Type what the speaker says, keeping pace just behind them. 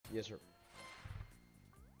Yes, sir.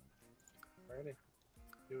 Alrighty.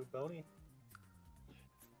 Do a bony.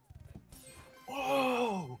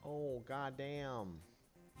 Whoa! Oh, goddamn.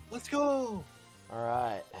 Let's go!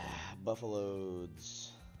 Alright.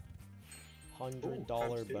 Buffaloes. $100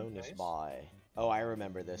 times two, bonus nice. buy. Oh, I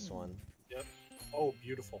remember this one. Yep. Oh,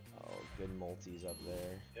 beautiful. Oh, good multis up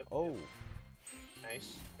there. Yep. Oh. Yep.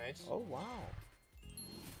 Nice. Nice. Oh, wow.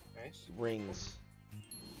 Nice. Rings.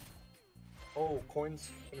 Oh, coins.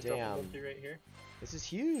 Gonna drop a Damn. multi right here. This is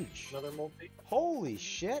huge. Another multi. Holy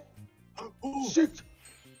shit. Ooh. Shit.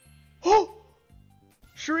 Oh!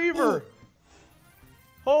 Shreever!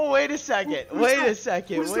 Oh, wait a second. Who's Wait that? a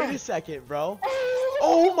second. Who's Wait that? a second, bro.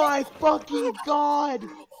 Oh my fucking god!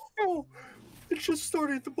 Oh! It just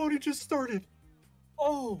started. The body just started.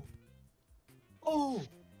 Oh! Oh!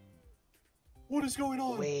 What is going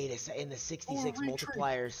on? Wait a second. And the 66 retreat.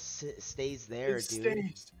 multiplier stays there, It dude.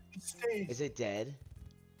 stays. It stays. Is it dead?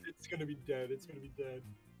 It's gonna be dead. It's gonna be dead.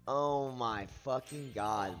 Oh my fucking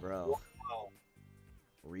god, bro. Wow.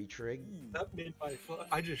 Retrig? That made my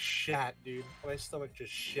I just shat, dude. My stomach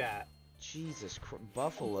just shat. Jesus Christ.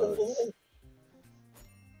 Buffaloes. Oh.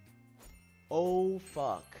 Oh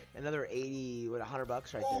fuck. Another 80, what, $100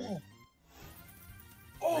 right there.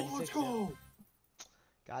 Oh, 96 let's go.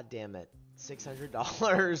 God damn it.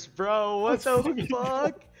 $600, bro. What Let's the fucking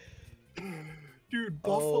fuck? Dude,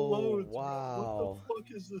 Buffaloes. Oh, wow. What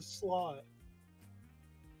the fuck is this slot?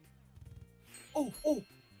 Oh.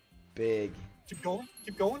 Big. Keep going.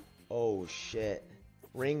 Keep going. Oh shit.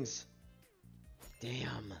 Rings.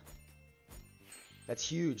 Damn. That's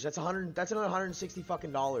huge. That's another $160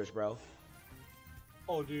 fucking dollars, bro.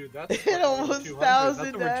 Oh, dude, that's It almost 200. thousand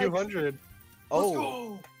That's over X. 200. Oh, Let's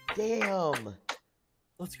go. damn.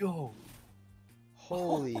 Let's go.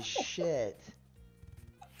 Holy shit.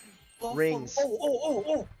 Buffalo. Rings.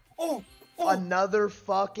 Oh. Another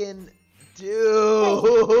fucking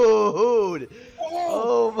dude.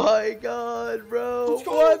 Oh my god, bro. Let's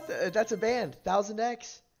go. What? That's a band.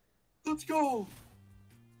 1000X. Let's go.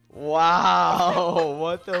 Wow.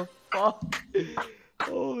 What the fuck?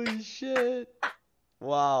 Holy shit.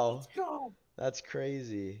 Wow. Let's go. That's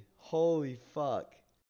crazy. Holy fuck.